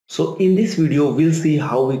So in this video we'll see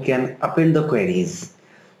how we can append the queries.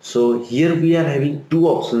 So here we are having two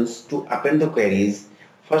options to append the queries.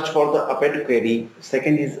 First for the append query,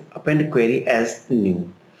 second is append query as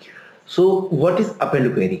new. So what is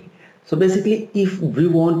append query? So basically if we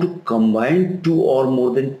want to combine two or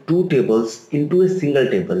more than two tables into a single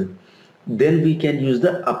table, then we can use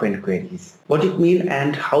the append queries. What it means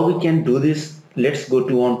and how we can do this, let's go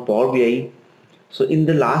to on Power BI. So in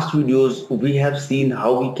the last videos we have seen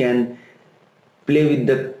how we can play with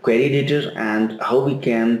the query editor and how we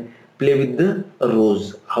can play with the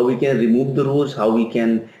rows, how we can remove the rows, how we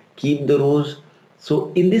can keep the rows.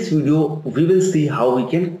 So in this video we will see how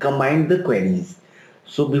we can combine the queries.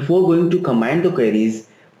 So before going to combine the queries,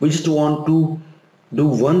 we just want to do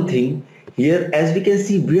one thing. Here as we can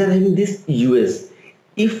see we are having this US.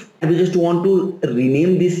 If we just want to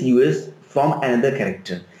rename this US from another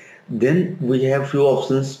character, then we have few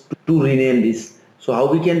options to rename this. So how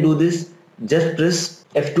we can do this? Just press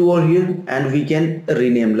F2 over here and we can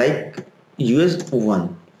rename like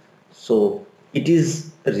US1. So it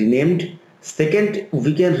is renamed. Second,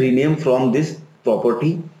 we can rename from this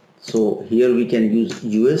property. So here we can use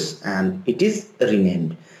US and it is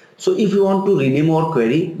renamed. So if you want to rename our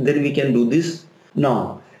query, then we can do this.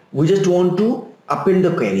 Now we just want to append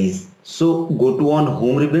the queries. So go to on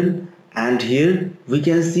home ribbon and here we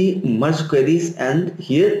can see merge queries and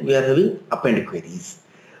here we are having append queries.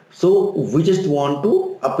 So we just want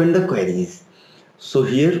to append the queries. So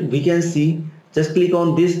here we can see, just click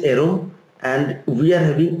on this arrow and we are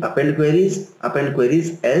having append queries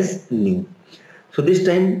as new. So this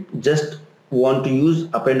time just want to use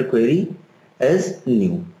append query as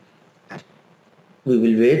new. We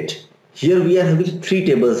will wait. Here we are having three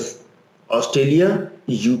tables: Australia,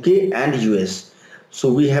 UK and US. So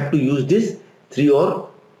we have to use this three or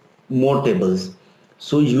more tables.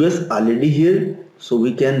 So US already here, so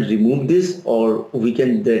we can remove this or we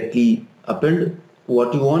can directly append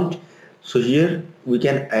what you want. So here we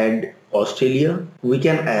can add Australia, we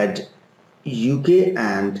can add UK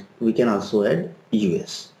and we can also add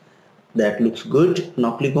US. That looks good.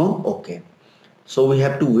 Now click on OK. So we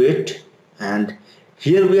have to wait and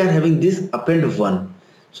here we are having this append one.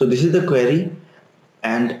 So this is the query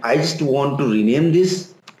and I just want to rename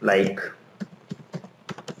this like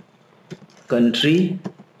country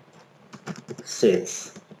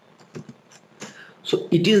sales. So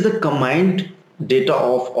it is the combined data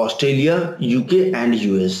of Australia, UK and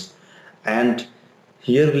US, and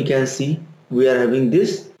here we can see we are having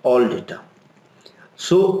this all data.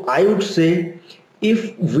 So I would say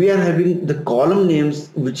if we are having the column names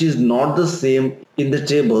which is not the same in the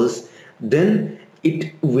tables, then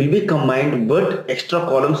it will be combined but extra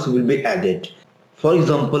columns will be added. For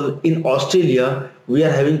example, in Australia we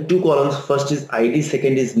are having two columns, first is ID,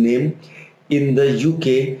 second is name. In the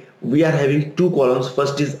UK we are having two columns,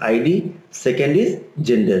 first is ID, second is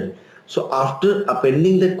gender. So after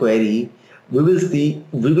appending the query, we will see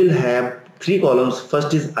we will have three columns,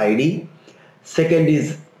 first is ID, second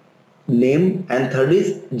is name and third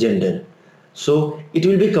is gender. So it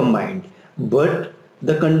will be combined, but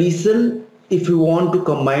the condition, if you want to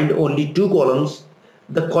combine only two columns,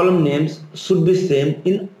 the column names should be same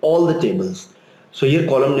in all the tables. So here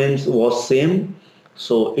column names was same,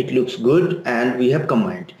 so it looks good and we have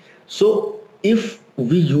combined. So if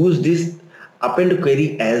we use this append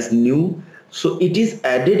query as new, so it is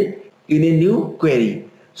added in a new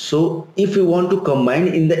query. So if you want to combine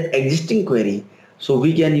in the existing query, so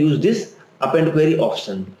we can use this append query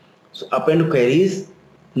option. So append queries,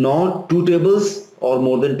 not two tables or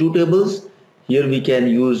more than two tables. Here we can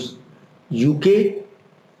use UK.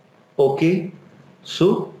 Okay,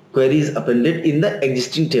 so query is appended in the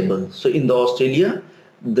existing table. So in the Australia,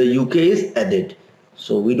 the UK is added.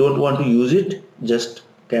 So we don't want to use it, just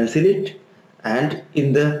cancel it. And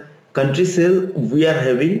in the country cell, we are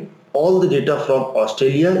having all the data from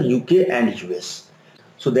Australia, UK and US.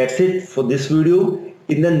 So that's it for this video.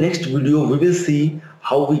 In the next video, we will see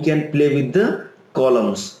how we can play with the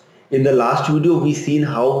columns. In the last video, we seen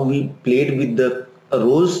how we played with the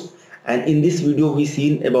rows, and in this video we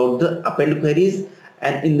seen about the append queries,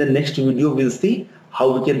 and in the next video we'll see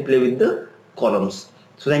how we can play with the columns.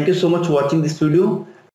 So thank you so much for watching this video.